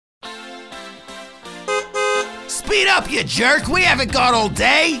Speed up, you jerk! We haven't got all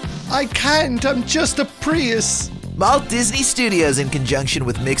day! I can't, I'm just a Prius. Walt Disney Studios, in conjunction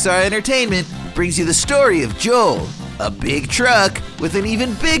with Mixar Entertainment, brings you the story of Joel, a big truck with an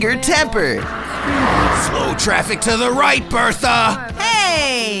even bigger temper. Slow traffic to the right, Bertha!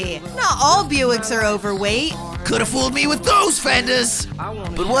 Hey! Not all Buicks are overweight. Could've fooled me with those fenders!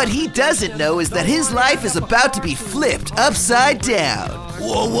 But what he doesn't know is that his life is about to be flipped upside down.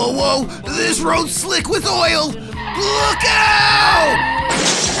 Whoa, whoa, whoa! This road's slick with oil! Look out!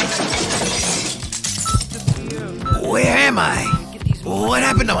 Where am I? What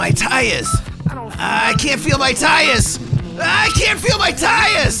happened to my tires? I can't feel my tires! I can't feel my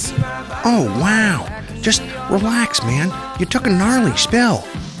tires! Oh, wow. Just relax, man. You took a gnarly spill.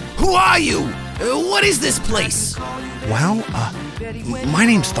 Who are you? What is this place? Well, my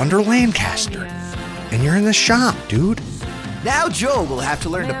name's Thunder Lancaster. And you're in the shop, dude. Now Joel will have to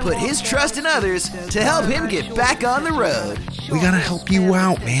learn to put his trust in others to help him get back on the road. We gotta help you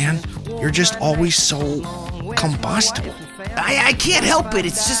out, man. You're just always so combustible. I can't help it.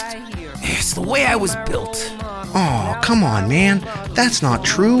 It's the way I was built. Oh, come on, man. That's not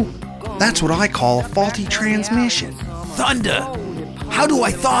true. That's what I call a faulty transmission. Thunder! How do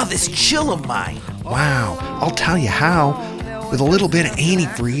I thaw this chill of mine? Wow, I'll tell you how. With a little bit of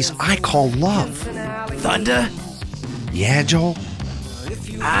antifreeze I call love. Thunder? Yeah, Joel?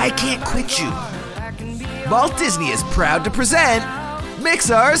 I can't quit you. Walt Disney is proud to present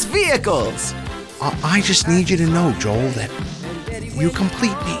Mixar's Vehicles. I just need you to know, Joel, that you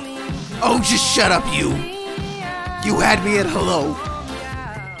complete me. Oh, just shut up, you. You had me at hello.